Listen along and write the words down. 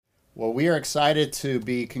Well, we are excited to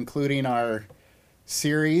be concluding our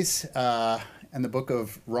series in the book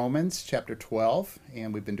of Romans, chapter 12,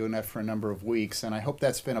 and we've been doing that for a number of weeks, and I hope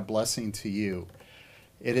that's been a blessing to you.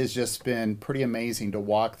 It has just been pretty amazing to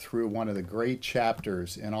walk through one of the great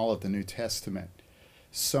chapters in all of the New Testament.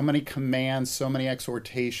 So many commands, so many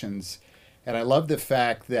exhortations, and I love the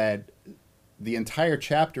fact that the entire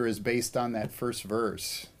chapter is based on that first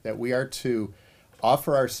verse, that we are to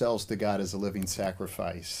offer ourselves to God as a living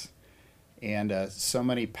sacrifice. And so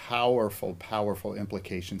many powerful, powerful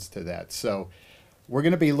implications to that. So we're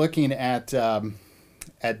going to be looking at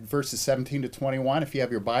verses 17 to 21. If you have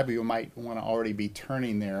your Bible, you might want to already be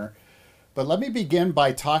turning there. But let me begin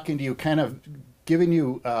by talking to you, kind of giving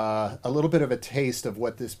you a little bit of a taste of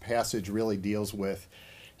what this passage really deals with.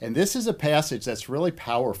 And this is a passage that's really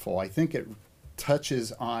powerful. I think it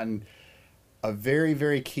touches on a very,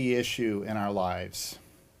 very key issue in our lives.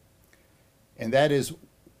 And that is,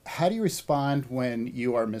 how do you respond when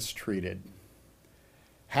you are mistreated?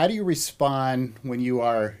 How do you respond when you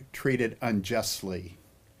are treated unjustly?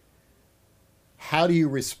 How do you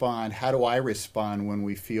respond? How do I respond when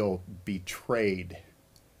we feel betrayed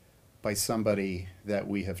by somebody that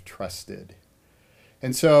we have trusted?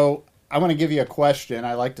 And so I want to give you a question.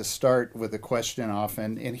 I like to start with a question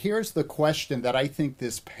often. And here's the question that I think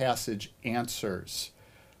this passage answers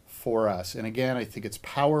for us. And again, I think it's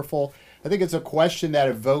powerful. I think it's a question that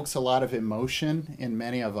evokes a lot of emotion in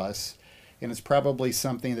many of us. And it's probably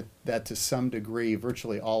something that to some degree,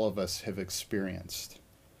 virtually all of us have experienced.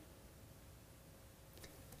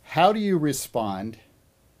 How do you respond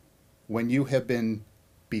when you have been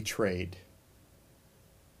betrayed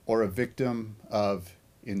or a victim of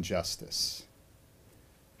injustice?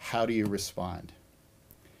 How do you respond?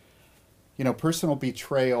 You know, personal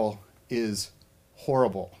betrayal is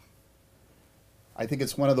horrible. I think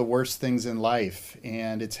it's one of the worst things in life,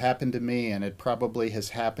 and it's happened to me, and it probably has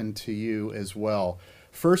happened to you as well.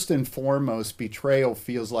 First and foremost, betrayal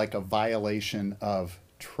feels like a violation of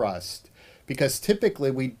trust, because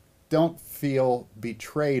typically we don't feel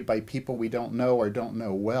betrayed by people we don't know or don't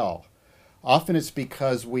know well. Often it's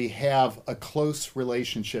because we have a close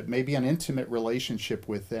relationship, maybe an intimate relationship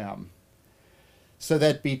with them. So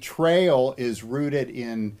that betrayal is rooted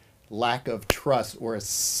in lack of trust or a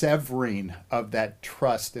severing of that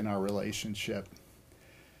trust in our relationship.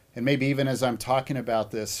 And maybe even as I'm talking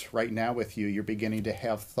about this right now with you, you're beginning to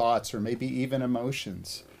have thoughts or maybe even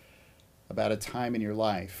emotions about a time in your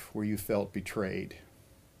life where you felt betrayed.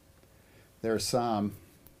 There are some,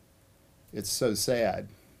 it's so sad,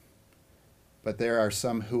 but there are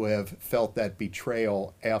some who have felt that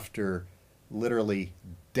betrayal after literally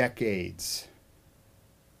decades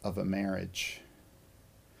of a marriage.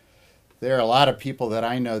 There are a lot of people that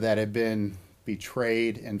I know that have been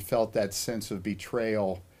betrayed and felt that sense of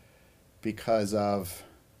betrayal because of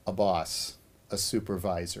a boss, a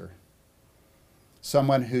supervisor,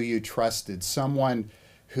 someone who you trusted, someone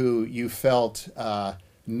who you felt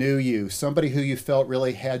knew you, somebody who you felt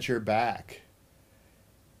really had your back.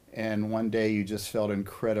 And one day you just felt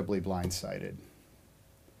incredibly blindsided.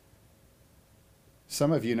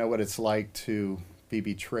 Some of you know what it's like to be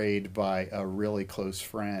betrayed by a really close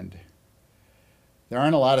friend. There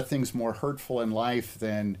aren't a lot of things more hurtful in life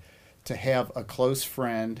than to have a close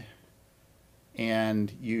friend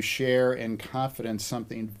and you share in confidence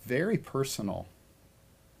something very personal,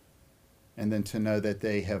 and then to know that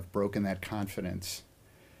they have broken that confidence.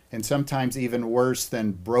 And sometimes even worse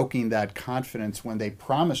than breaking that confidence, when they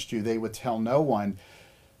promised you they would tell no one,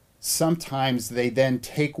 sometimes they then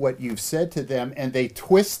take what you've said to them and they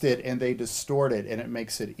twist it and they distort it, and it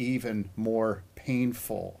makes it even more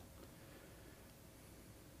painful.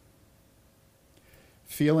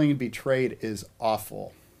 Feeling betrayed is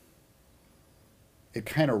awful. It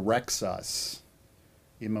kind of wrecks us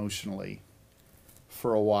emotionally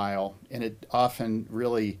for a while, and it often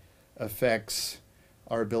really affects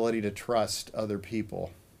our ability to trust other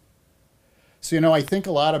people. So, you know, I think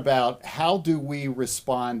a lot about how do we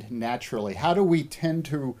respond naturally? How do we tend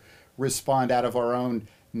to respond out of our own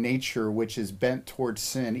nature, which is bent towards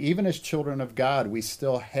sin? Even as children of God, we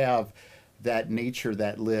still have that nature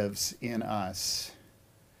that lives in us.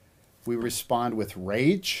 We respond with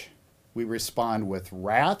rage. We respond with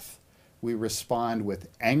wrath. We respond with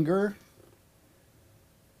anger.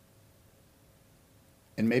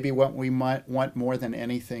 And maybe what we might want more than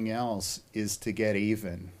anything else is to get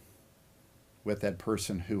even with that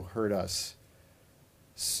person who hurt us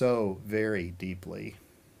so very deeply.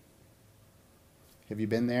 Have you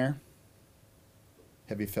been there?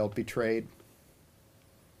 Have you felt betrayed?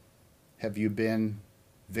 Have you been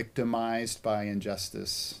victimized by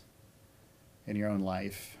injustice in your own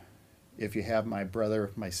life? If you have my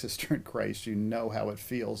brother, my sister in Christ, you know how it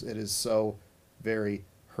feels. It is so very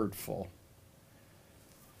hurtful.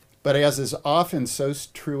 But as is often so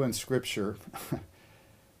true in Scripture,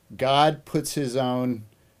 God puts his own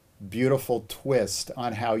beautiful twist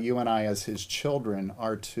on how you and I as his children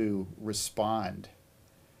are to respond.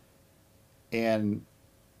 And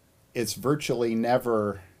it's virtually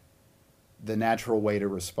never the natural way to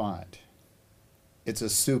respond. It's a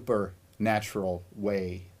supernatural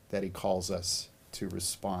way that he calls us to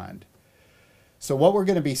respond. So what we're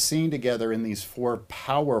going to be seeing together in these four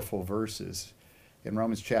powerful verses in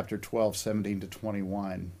Romans chapter 12, 17 to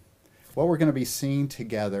 21, what we're going to be seeing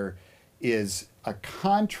together is a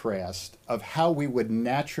contrast of how we would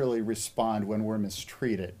naturally respond when we're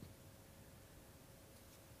mistreated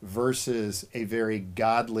versus a very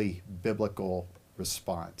godly biblical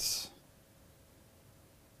response.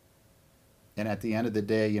 And at the end of the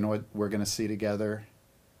day, you know what we're going to see together?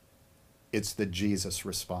 It's the Jesus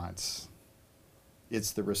response.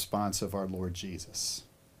 It's the response of our Lord Jesus.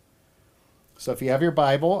 So if you have your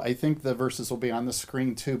Bible, I think the verses will be on the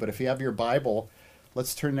screen too, but if you have your Bible,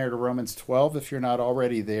 let's turn there to Romans 12 if you're not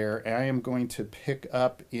already there. I am going to pick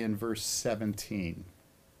up in verse 17.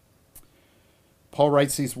 Paul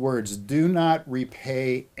writes these words, "Do not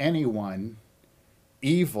repay anyone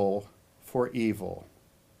evil for evil.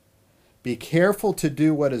 Be careful to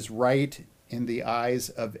do what is right in the eyes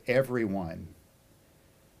of everyone.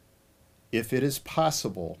 If it is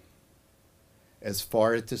possible, as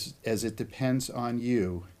far as it depends on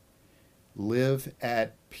you, live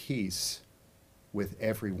at peace with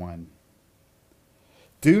everyone.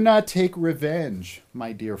 Do not take revenge,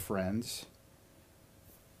 my dear friends,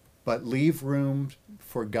 but leave room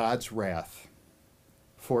for God's wrath.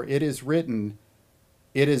 For it is written,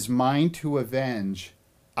 'It is mine to avenge.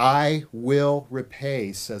 I will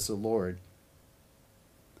repay,' says the Lord.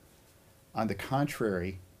 On the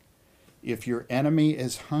contrary, if your enemy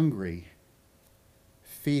is hungry,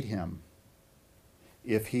 feed him.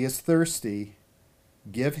 If he is thirsty,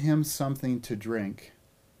 give him something to drink.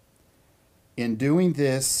 In doing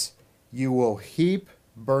this, you will heap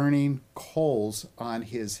burning coals on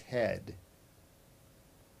his head.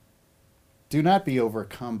 Do not be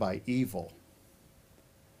overcome by evil,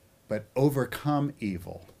 but overcome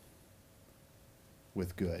evil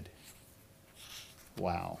with good."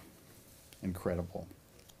 Wow. Incredible.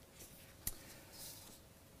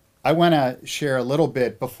 I want to share a little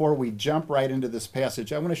bit, before we jump right into this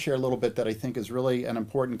passage, I want to share a little bit that I think is really an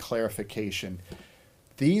important clarification.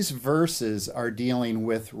 These verses are dealing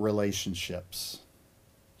with relationships,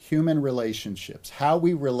 human relationships, how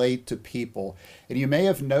we relate to people. And you may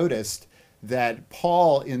have noticed that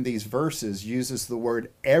Paul in these verses uses the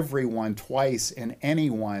word everyone twice, and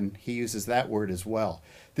anyone, he uses that word as well.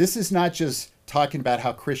 This is not just talking about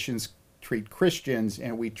how Christians treat Christians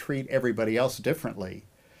and we treat everybody else differently.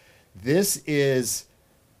 This is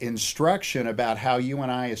instruction about how you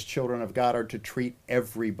and I as children of God are to treat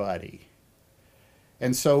everybody.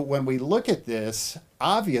 And so when we look at this,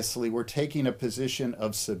 obviously we're taking a position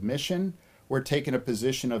of submission. We're taking a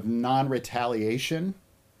position of non-retaliation.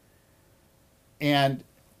 And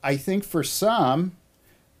I think for some,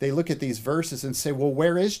 they look at these verses and say, well,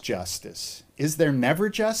 where is justice? Is there never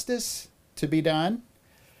justice to be done?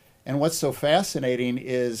 And what's so fascinating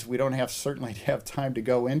is we don't certainly have time to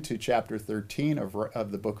go into chapter 13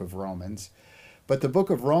 of the book of Romans, but the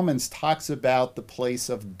book of Romans talks about the place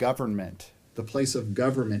of government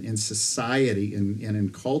in society and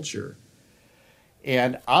in culture.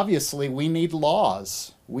 And obviously we need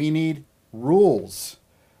laws. We need rules.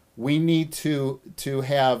 We need to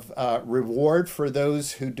have reward for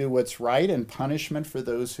those who do what's right and punishment for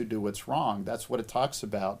those who do what's wrong. That's what it talks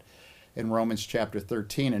about in Romans chapter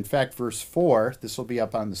 13. In fact, verse 4, this will be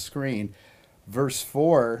up on the screen, verse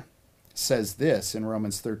 4 says this in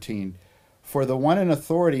Romans 13, "For the one in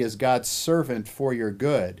authority is God's servant for your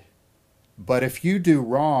good. But if you do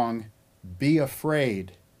wrong, be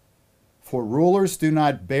afraid. For rulers do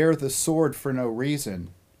not bear the sword for no reason.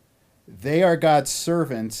 They are God's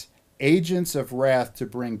servants, agents of wrath to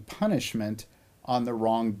bring punishment on the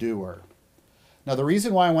wrongdoer." Now, the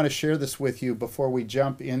reason why I want to share this with you before we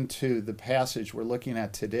jump into the passage we're looking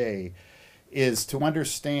at today is to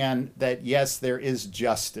understand that, yes, there is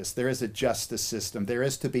justice. There is a justice system. There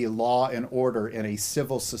is to be law and order in a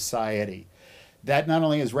civil society. That not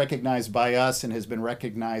only is recognized by us and has been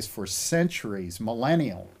recognized for centuries,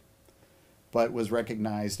 millennial, but was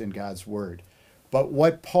recognized in God's Word. But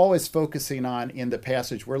what Paul is focusing on in the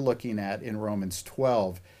passage we're looking at in Romans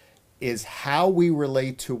 12 is how we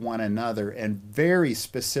relate to one another, and very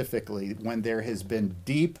specifically when there has been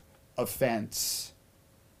deep offense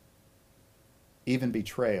even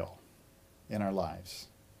betrayal in our lives.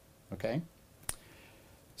 Okay?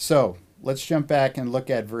 So, let's jump back and look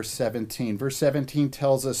at verse 17. Verse 17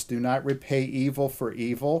 tells us, do not repay evil for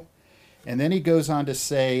evil. And then he goes on to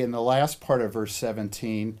say in the last part of verse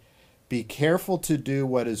 17, be careful to do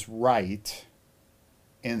what is right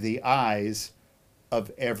in the eyes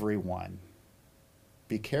of everyone.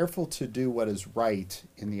 Be careful to do what is right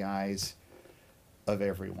in the eyes of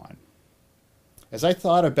everyone. As I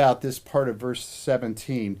thought about this part of verse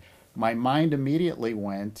 17, my mind immediately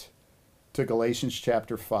went to Galatians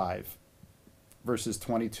chapter 5, verses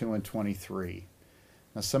 22 and 23.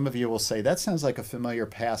 Now, some of you will say, that sounds like a familiar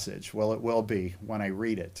passage. Well, it will be when I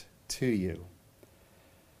read it to you.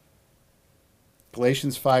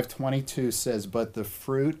 Galatians 5:22 says, but the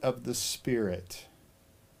fruit of the Spirit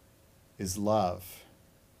is love,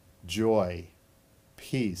 joy,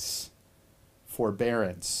 peace,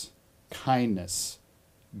 forbearance, kindness,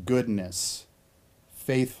 goodness,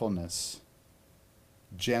 faithfulness,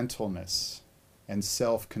 gentleness, and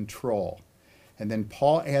self-control. And then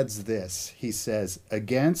Paul adds this. He says,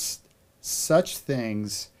 against such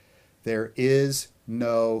things there is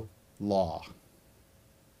no law.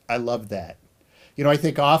 I love that. You know, I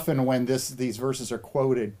think often when these verses are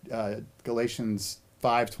quoted, Galatians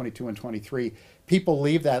 5:22 and 23, people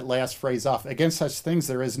leave that last phrase off. Against such things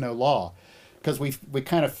there is no law. Because we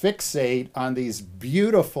kind of fixate on these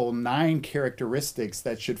beautiful 9 characteristics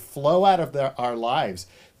that should flow out of our lives.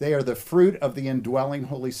 They are the fruit of the indwelling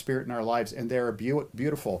Holy Spirit in our lives, and they are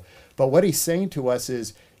beautiful. But what he's saying to us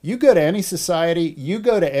is, you go to any society, you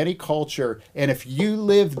go to any culture, and if you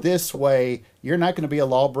live this way, you're not going to be a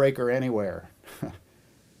lawbreaker anywhere.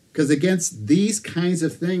 Because against these kinds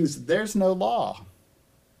of things, there's no law,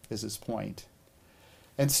 is his point.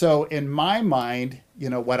 And so in my mind, you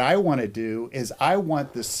know, what I want to do is I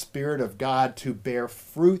want the Spirit of God to bear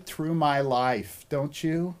fruit through my life, don't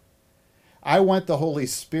you? I want the Holy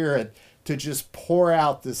Spirit to just pour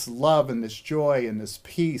out this love and this joy and this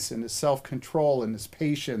peace and this self-control and this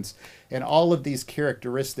patience and all of these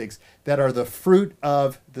characteristics that are the fruit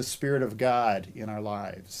of the Spirit of God in our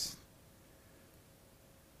lives.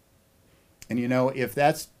 And you know, if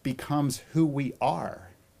that becomes who we are,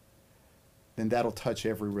 then that'll touch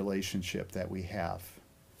every relationship that we have.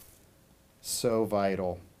 So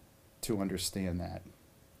vital to understand that.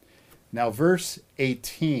 Now, verse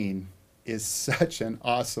 18 is such an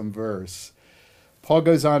awesome verse. Paul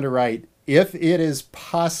goes on to write, if it is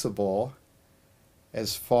possible,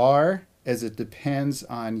 as far as it depends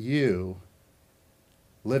on you,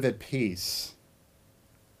 live at peace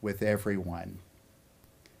with everyone.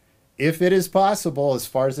 If it is possible, as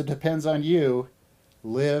far as it depends on you,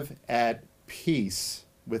 live at peace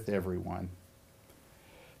with everyone.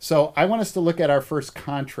 So I want us to look at our first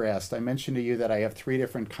contrast. I mentioned to you that I have 3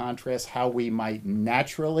 different contrasts, how we might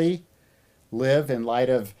naturally live in light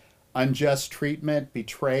of unjust treatment,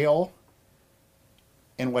 betrayal,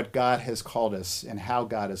 and what God has called us and how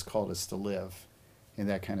God has called us to live in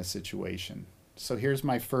that kind of situation. So here's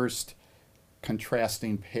my first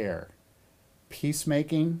contrasting pair.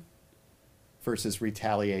 Peacemaking versus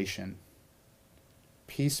retaliation.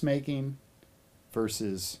 Peacemaking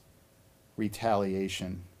versus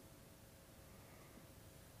retaliation.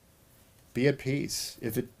 Be at peace.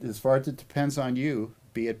 As far as it depends on you,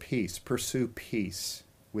 be at peace. Pursue peace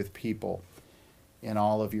with people in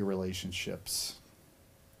all of your relationships.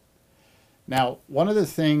 Now, one of the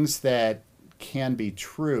things that can be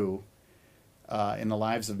true in the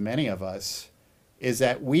lives of many of us is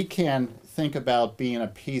that we can think about being a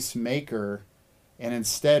peacemaker and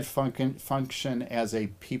instead function as a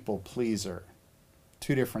people pleaser.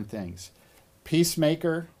 2 different things.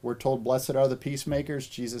 Peacemaker, we're told, blessed are the peacemakers.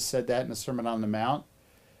 Jesus said that in the Sermon on the Mount,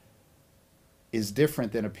 is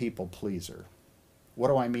different than a people pleaser. What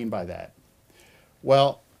do I mean by that?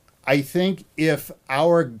 Well, I think if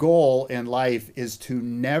our goal in life is to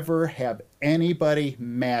never have anybody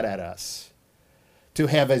mad at us, to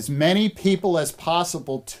have as many people as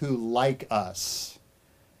possible to like us,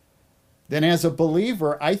 then as a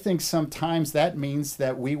believer, I think sometimes that means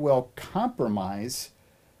that we will compromise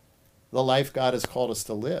the life God has called us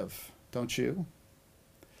to live, don't you?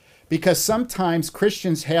 Because sometimes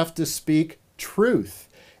Christians have to speak truth,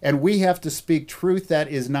 and we have to speak truth that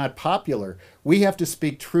is not popular. We have to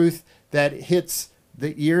speak truth that hits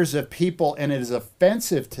the ears of people and it is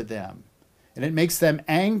offensive to them, and it makes them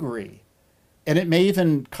angry, and it may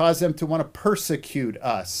even cause them to want to persecute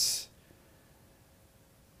us.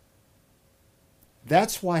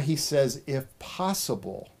 That's why he says, if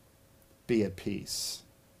possible, be at peace.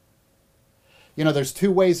 There's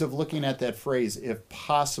 2 ways of looking at that phrase, if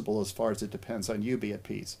possible, as far as it depends on you, be at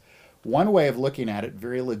peace. One way of looking at it,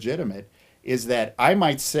 very legitimate, is that I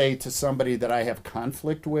might say to somebody that I have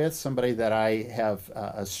conflict with, somebody that I have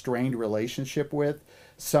a strained relationship with,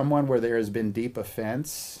 someone where there has been deep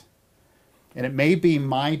offense, and it may be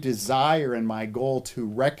my desire and my goal to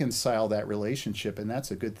reconcile that relationship, and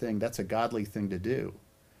that's a good thing. That's a godly thing to do.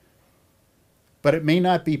 But it may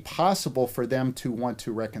not be possible for them to want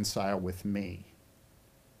to reconcile with me.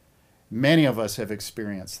 Many of us have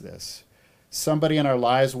experienced this. Somebody in our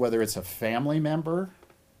lives, whether it's a family member,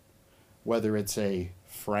 whether it's a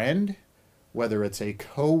friend, whether it's a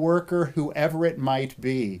coworker, whoever it might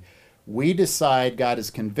be, we decide, God has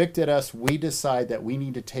convicted us, we decide that we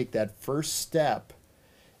need to take that first step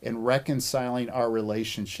in reconciling our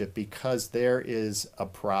relationship because there is a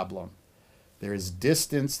problem. There is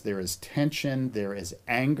distance, there is tension, there is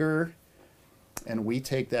anger, and we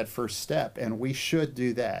take that first step, and we should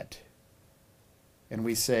do that. And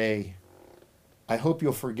we say, I hope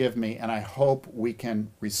you'll forgive me, and I hope we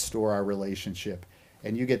can restore our relationship.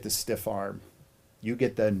 And you get the stiff arm. You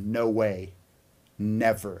get the no way,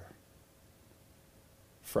 never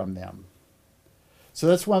from them. So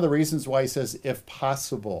that's one of the reasons why he says, if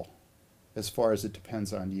possible, as far as it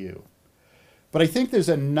depends on you. But I think there's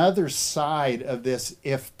another side of this,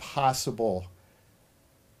 if possible,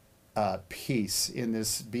 piece in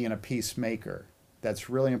this being a peacemaker that's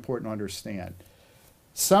really important to understand.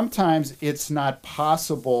 Sometimes it's not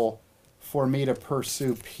possible for me to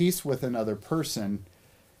pursue peace with another person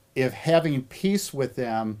if having peace with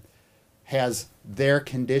them has their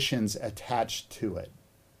conditions attached to it.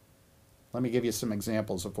 Let me give you some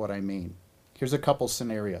examples of what I mean. Here's a couple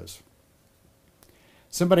scenarios.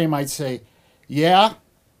 Somebody might say, yeah,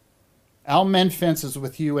 I'll mend fences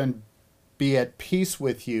with you and be at peace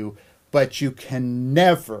with you, but you can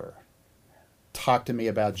never talk to me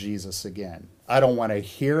about Jesus again. I don't want to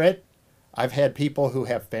hear it. I've had people who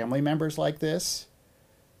have family members like this.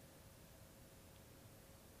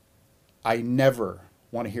 I never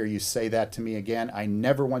want to hear you say that to me again. I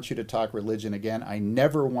never want you to talk religion again. I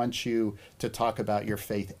never want you to talk about your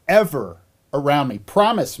faith ever around me.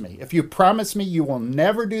 Promise me. If you promise me you will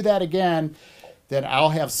never do that again, then I'll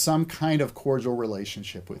have some kind of cordial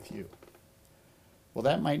relationship with you. Well,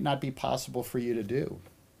 that might not be possible for you to do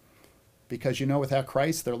because, you know, without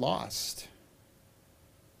Christ, they're lost.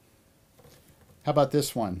 How about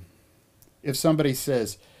this one? If somebody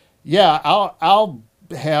says, yeah, I'll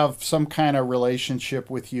have some kind of relationship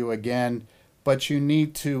with you again, but you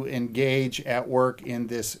need to engage at work in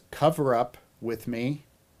this cover-up with me.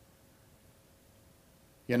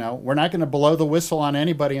 You know, we're not going to blow the whistle on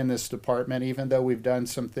anybody in this department, even though we've done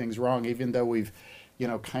some things wrong, even though we've, you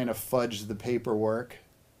know, kind of fudged the paperwork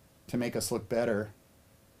to make us look better.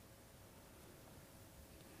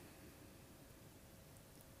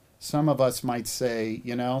 Some of us might say,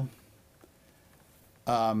 you know,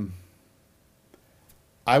 I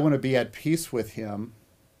want to be at peace with him,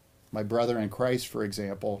 my brother in Christ, for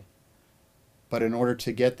example, but in order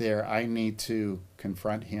to get there, I need to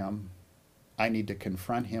confront him. I need to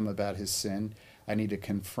confront him about his sin. I need to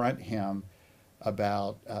confront him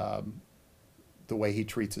about the way he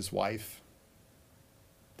treats his wife.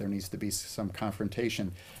 There needs to be some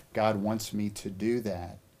confrontation. God wants me to do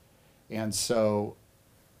that. And so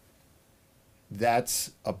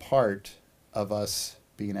that's a part of us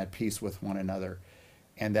being at peace with one another.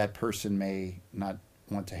 And that person may not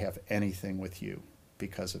want to have anything with you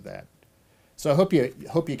because of that. So I hope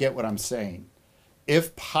you get what I'm saying.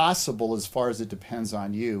 If possible, as far as it depends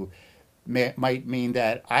on you, might mean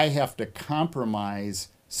that I have to compromise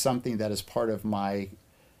something that is part of my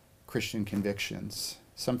Christian convictions,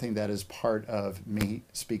 something that is part of me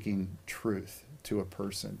speaking truth to a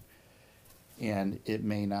person. And it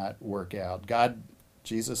may not work out.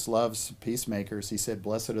 Jesus loves peacemakers. He said,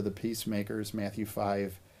 blessed are the peacemakers, Matthew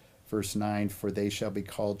 5, verse 9, for they shall be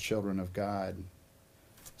called children of God.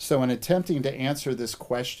 So in attempting to answer this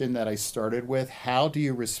question that I started with, how do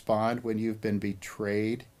you respond when you've been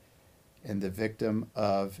betrayed and the victim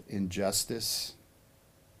of injustice?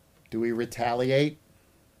 Do we retaliate?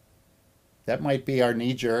 That might be our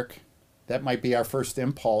knee jerk. That might be our first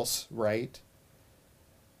impulse, right?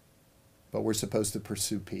 But we're supposed to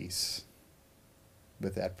pursue peace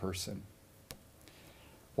with that person.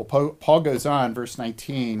 Well, Paul goes on, verse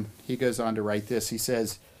 19, he goes on to write this. He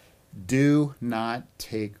says, do not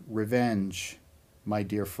take revenge, my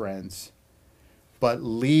dear friends, but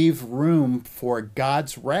leave room for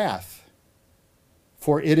God's wrath.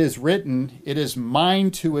 For it is written, it is mine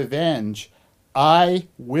to avenge. I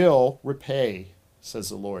will repay, says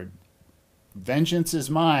the Lord. Vengeance is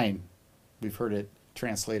mine. We've heard it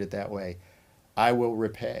translated that way. I will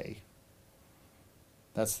repay.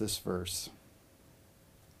 That's this verse.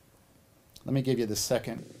 Let me give you the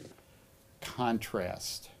second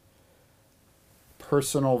contrast.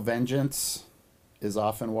 Personal vengeance is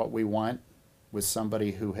often what we want with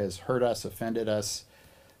somebody who has hurt us, offended us,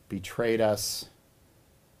 betrayed us.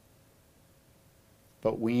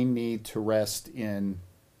 But we need to rest in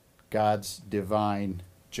God's divine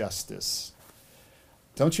justice.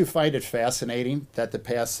 Don't you find it fascinating that the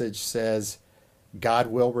passage says God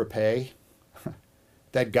will repay?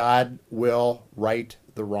 That God will right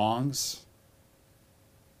the wrongs?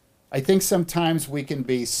 I think sometimes we can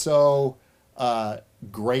be so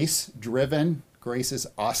grace-driven. Grace is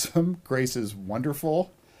awesome. Grace is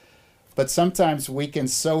wonderful. But sometimes we can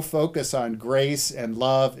so focus on grace and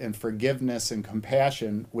love and forgiveness and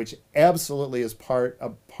compassion, which absolutely is part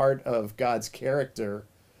of God's character,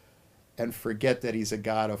 and forget that he's a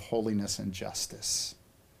God of holiness and justice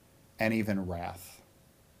and even wrath.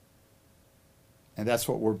 And that's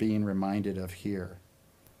what we're being reminded of here.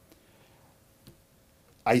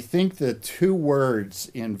 I think the two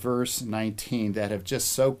words in verse 19 that have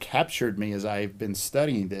just so captured me as I've been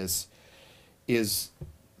studying this is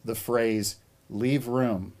the phrase, leave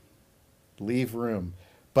room. Leave room.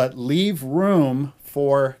 But leave room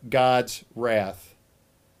for God's wrath.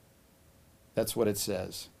 That's what it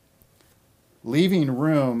says. Leaving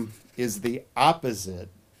room is the opposite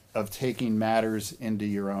of taking matters into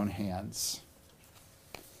your own hands.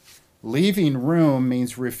 Leaving room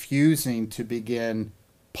means refusing to begin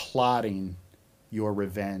plotting your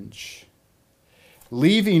revenge.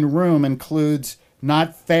 Leaving room includes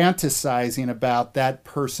not fantasizing about that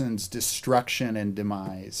person's destruction and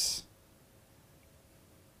demise.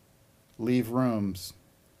 Leave room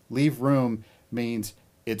means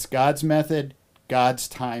it's God's method, God's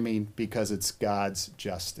timing, because it's God's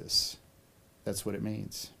justice. That's what it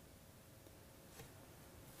means.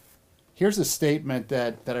 Here's a statement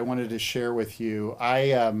that I wanted to share with you.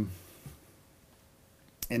 And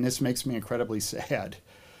this makes me incredibly sad.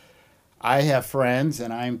 I have friends,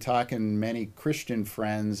 and I'm talking many Christian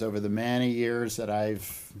friends over the many years that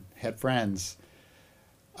I've had friends,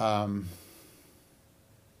 who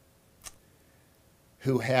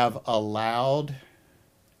have allowed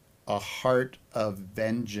a heart of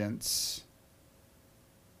vengeance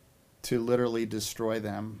to literally destroy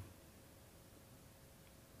them,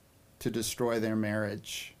 to destroy their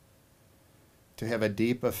marriage, to have a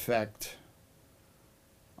deep effect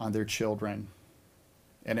on their children.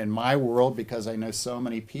 And in my world, because I know so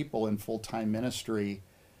many people in full-time ministry,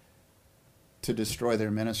 to destroy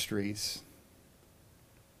their ministries.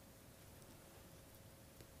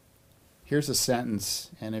 Here's a sentence,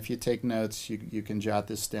 and if you take notes, you can jot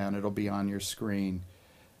this down. It'll be on your screen.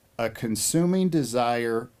 A consuming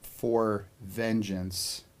desire for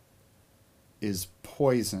vengeance is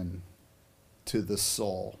poison to the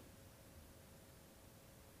soul.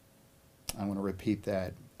 I want to repeat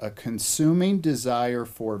that. A consuming desire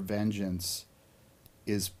for vengeance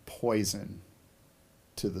is poison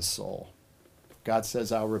to the soul. God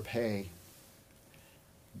says, I'll repay.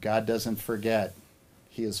 God doesn't forget.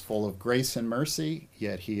 He is full of grace and mercy,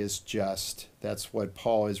 yet he is just. That's what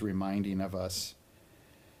Paul is reminding of us.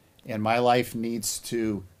 And my life needs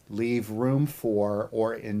to leave room for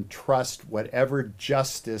or entrust whatever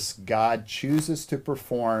justice God chooses to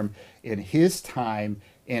perform in his time,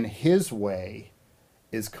 in his way,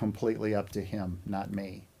 is completely up to him, not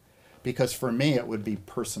me. Because for me, it would be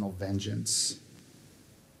personal vengeance.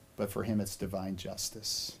 But for him, it's divine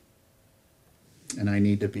justice. And I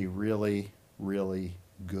need to be really, really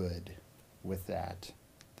good with that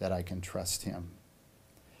I can trust him.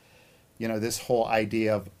 You know, this whole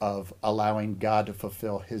idea of allowing God to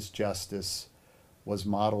fulfill his justice was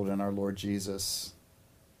modeled in our Lord Jesus.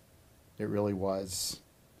 It really was.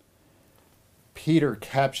 Peter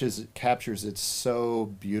captures it so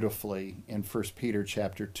beautifully in 1 Peter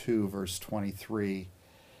chapter 2, verse 23,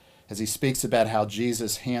 as he speaks about how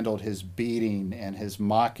Jesus handled his beating and his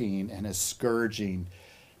mocking and his scourging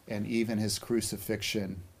and even his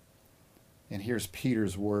crucifixion. And here's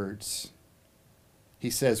Peter's words. He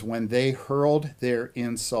says, when they hurled their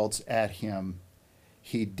insults at him,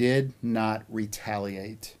 he did not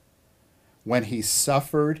retaliate. When he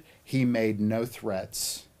suffered, he made no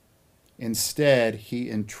threats. Instead, he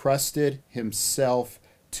entrusted himself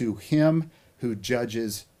to him who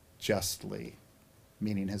judges justly,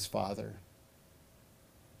 meaning his Father.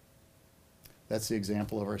 That's the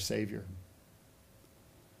example of our Savior.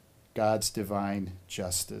 God's divine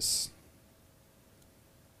justice.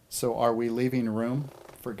 So are we leaving room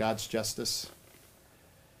for God's justice?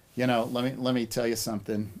 You know, let me tell you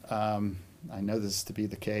something. I know this to be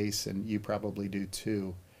the case, and you probably do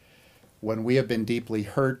too. When we have been deeply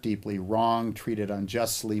hurt, deeply wronged, treated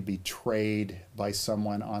unjustly, betrayed by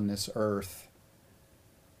someone on this earth,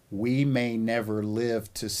 we may never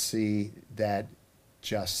live to see that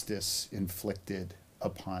justice inflicted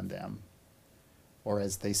upon them. Or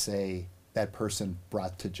as they say, that person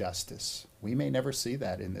brought to justice. We may never see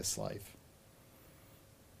that in this life.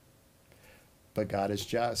 But God is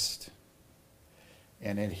just.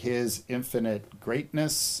 And in his infinite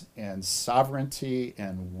greatness and sovereignty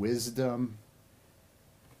and wisdom,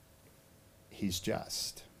 he's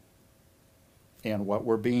just. And what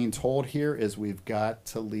we're being told here is we've got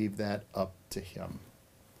to leave that up to him.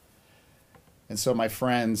 And so, my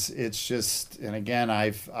friends, it's just, and again,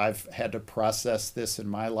 I've had to process this in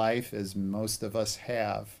my life, as most of us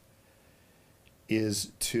have,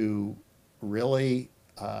 is to really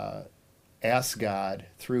ask God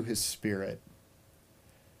through his Spirit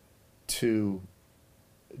to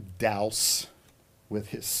douse with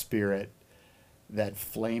his Spirit that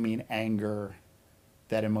flaming anger,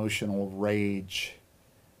 that emotional rage,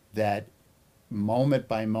 that moment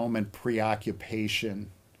by moment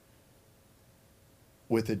preoccupation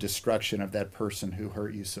with the destruction of that person who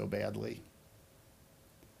hurt you so badly.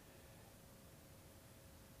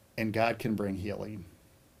 And God can bring healing.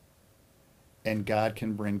 And God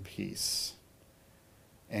can bring peace.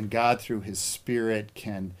 And God, through his Spirit,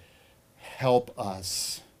 can help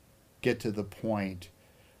us get to the point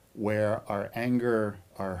where our anger,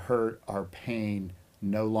 our hurt, our pain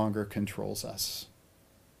no longer controls us,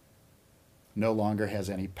 no longer has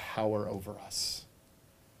any power over us.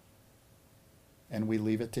 And we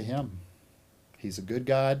leave it to him. He's a good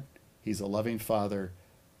God, he's a loving Father,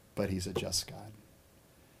 but he's a just God.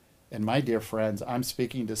 And my dear friends, I'm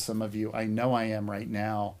speaking to some of you, I know I am right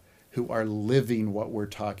now, who are living what we're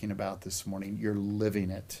talking about this morning. You're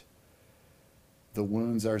living it. The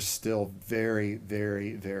wounds are still very,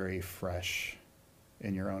 very, very fresh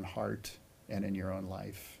in your own heart and in your own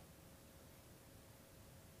life.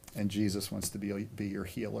 And Jesus wants to be your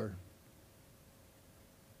healer.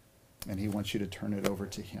 And he wants you to turn it over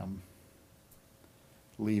to him.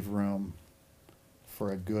 Leave room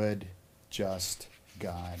for a good, just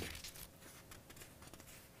God.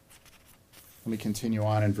 Let me continue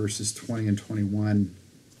on in verses 20 and 21.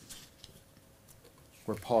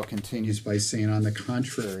 Where Paul continues by saying, on the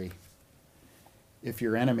contrary, if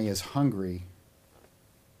your enemy is hungry,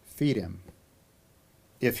 feed him.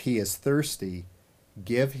 If he is thirsty,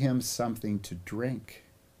 give him something to drink.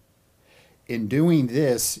 In doing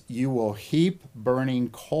this, you will heap burning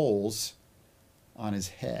coals on his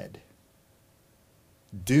head.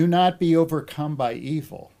 Do not be overcome by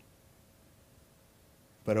evil,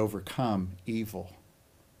 but overcome evil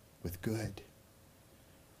with good.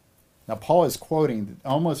 Now, Paul is quoting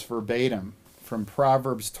almost verbatim from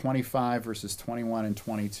Proverbs 25, verses 21 and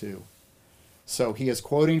 22. So he is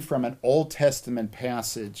quoting from an Old Testament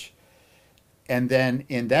passage. And then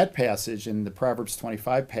in that passage, in the Proverbs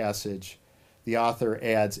 25 passage, the author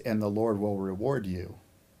adds, and the Lord will reward you.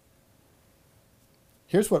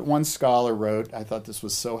 Here's what one scholar wrote. I thought this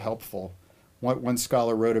was so helpful. What one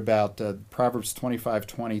scholar wrote about Proverbs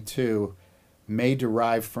 25:22 may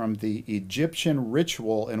derive from the Egyptian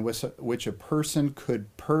ritual in which a person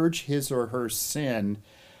could purge his or her sin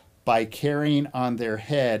by carrying on their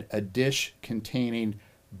head a dish containing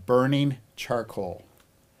burning charcoal.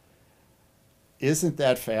 Isn't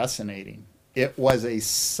that fascinating? It was a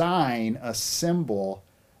sign, a symbol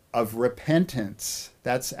of repentance.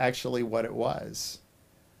 That's actually what it was.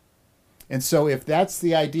 And so if that's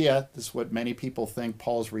the idea, this is what many people think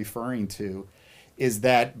Paul's referring to, is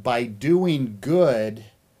that by doing good,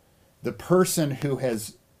 the person who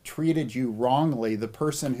has treated you wrongly, the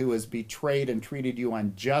person who has betrayed and treated you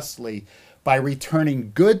unjustly, by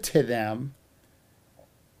returning good to them,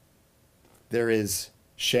 there is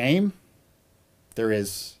shame, there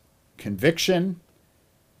is conviction,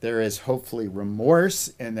 there is hopefully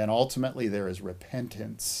remorse, and then ultimately there is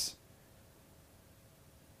repentance.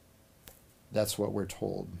 That's what we're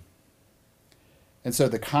told. And so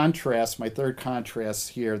the contrast, my third contrast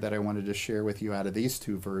here that I wanted to share with you out of these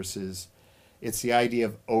two verses, it's the idea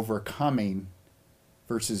of overcoming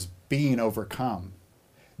versus being overcome.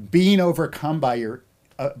 Being overcome by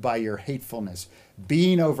your hatefulness,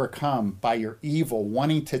 being overcome by your evil,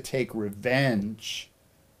 wanting to take revenge,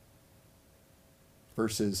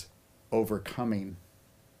 versus overcoming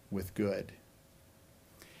with good.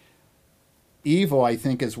 Evil, I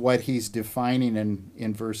think, is what he's defining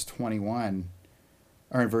in verse 21,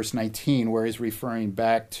 or in verse 19, where he's referring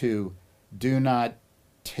back to do not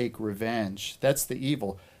take revenge. That's the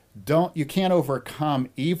evil. You can't overcome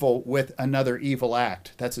evil with another evil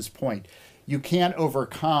act. That's his point. You can't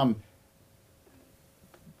overcome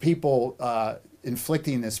people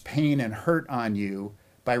inflicting this pain and hurt on you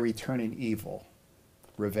by returning evil.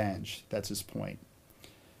 Revenge, that's his point.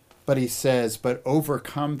 But he says, but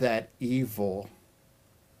overcome that evil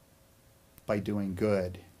by doing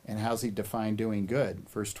good. And how's he define doing good?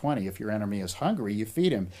 Verse 20, if your enemy is hungry, you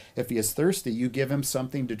feed him. If he is thirsty, you give him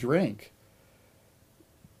something to drink.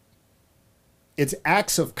 It's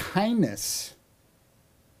acts of kindness,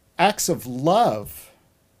 acts of love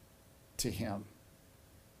to him.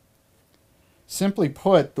 Simply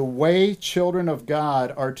put, the way children of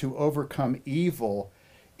God are to overcome evil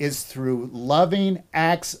is through loving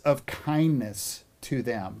acts of kindness to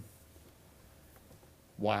them.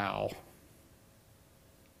 Wow.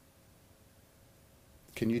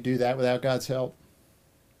 Can you do that without God's help?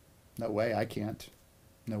 No way, I can't.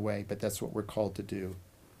 No way, but that's what we're called to do.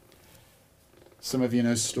 Some of you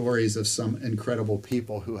know stories of some incredible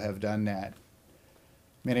people who have done that.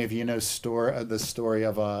 Many of you know the story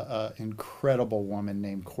of an incredible woman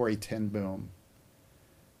named Corrie ten Boom.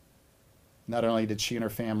 Not only did she and her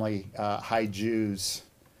family hide Jews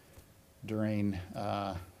during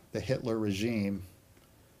the Hitler regime,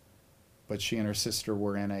 but she and her sister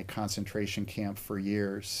were in a concentration camp for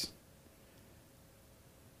years.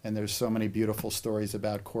 And there's so many beautiful stories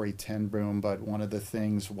about Corrie ten Boom, but one of the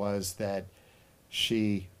things was that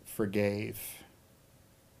she forgave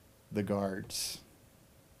the guards.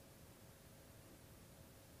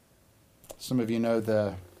 Some of you know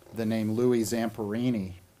the name Louis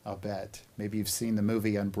Zamperini, I'll bet. Maybe you've seen the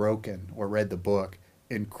movie Unbroken or read the book.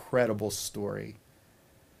 Incredible story.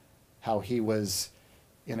 How he was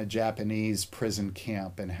in a Japanese prison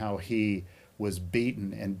camp and how he was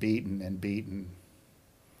beaten and beaten and beaten.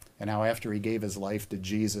 And how after he gave his life to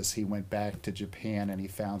Jesus, he went back to Japan and he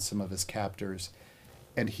found some of his captors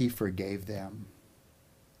and he forgave them.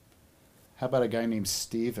 How about a guy named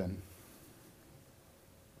Stephen,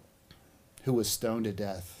 who was stoned to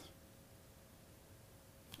death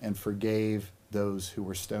and forgave those who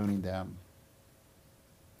were stoning them?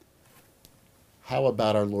 How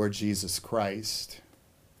about our Lord Jesus Christ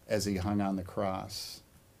as he hung on the cross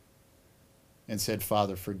and said,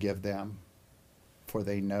 Father, forgive them, for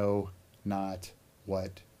they know not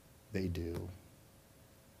what they do?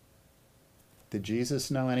 Did Jesus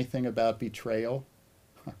know anything about betrayal?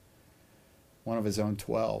 One of his own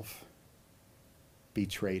 12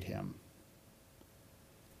 betrayed him.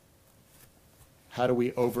 How do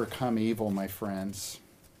we overcome evil, my friends?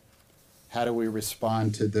 How do we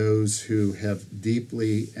respond to those who have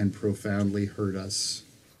deeply and profoundly hurt us?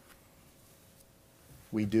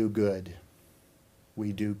 We do good.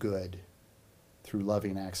 We do good through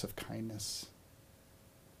loving acts of kindness.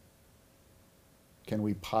 Can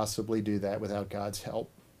we possibly do that without God's help?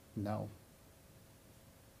 No.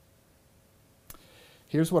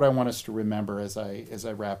 Here's what I want us to remember as I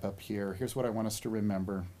wrap up here. Here's what I want us to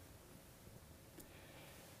remember.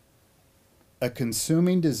 A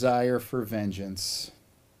consuming desire for vengeance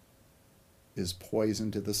is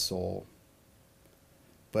poison to the soul,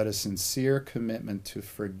 but a sincere commitment to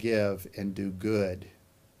forgive and do good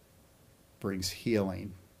brings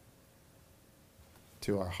healing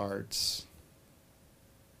to our hearts.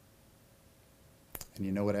 And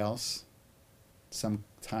you know what else?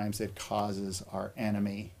 Sometimes it causes our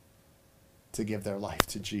enemy to give their life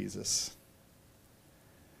to Jesus.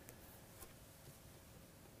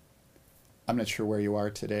 I'm not sure where you are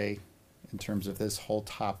today in terms of this whole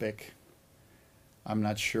topic. I'm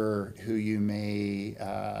not sure who you may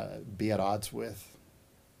be at odds with,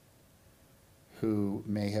 who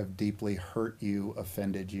may have deeply hurt you,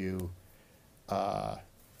 offended you,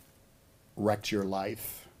 wrecked your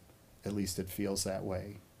life. At least it feels that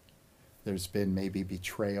way. There's been maybe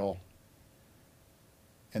betrayal,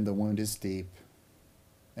 and the wound is deep,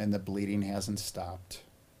 and the bleeding hasn't stopped.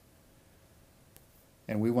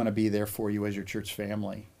 And we want to be there for you as your church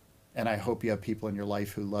family. And I hope you have people in your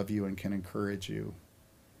life who love you and can encourage you.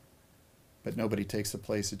 But nobody takes the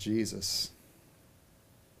place of Jesus.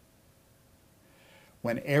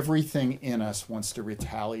 When everything in us wants to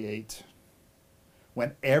retaliate,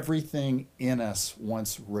 when everything in us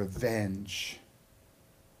wants revenge,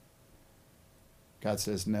 God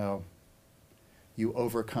says, no, you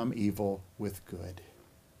overcome evil with good,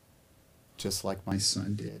 just like my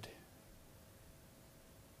son did.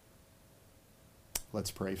 Let's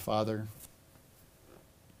pray. Father,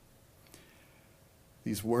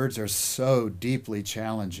 these words are so deeply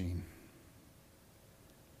challenging.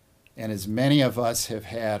 And as many of us have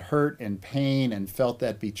had hurt and pain and felt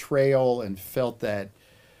that betrayal and felt that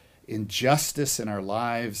injustice in our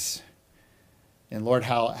lives, and Lord,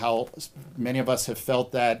 how many of us have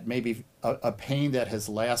felt that maybe a pain that has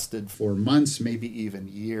lasted for months, maybe even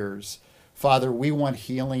years. Father, we want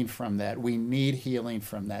healing from that. We need healing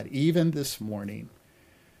from that, even this morning.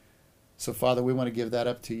 So, Father, we want to give that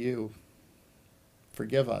up to you.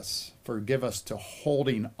 Forgive us. Forgive us to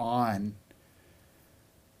holding on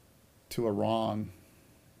to a wrong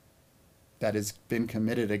that has been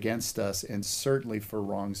committed against us, and certainly for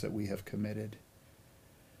wrongs that we have committed.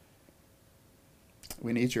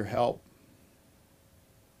 We need your help.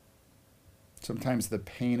 Sometimes the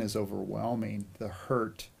pain is overwhelming. The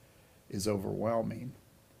hurt is overwhelming.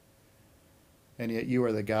 And yet you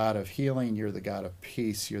are the God of healing. You're the God of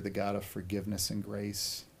peace. You're the God of forgiveness and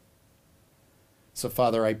grace. So,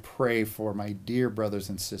 Father, I pray for my dear brothers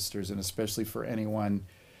and sisters, and especially for anyone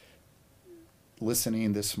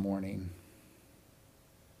listening this morning,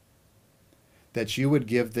 that you would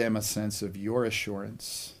give them a sense of your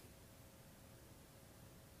assurance,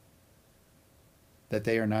 that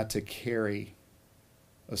they are not to carry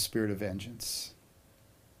a spirit of vengeance,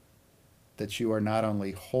 that you are not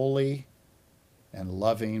only holy and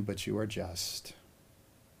loving, but you are just.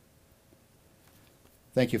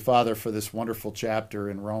 Thank you, Father, for this wonderful chapter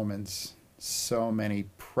in Romans. So many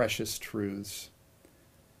precious truths.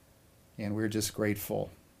 And we're just grateful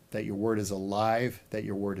that your word is alive, that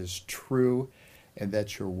your word is true, and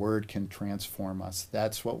that your word can transform us.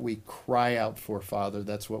 That's what we cry out for, Father.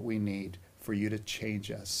 That's what we need, for you to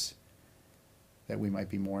change us, that we might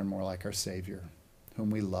be more and more like our Savior, whom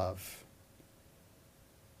we love.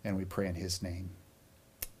 And we pray in his name.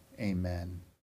 Amen.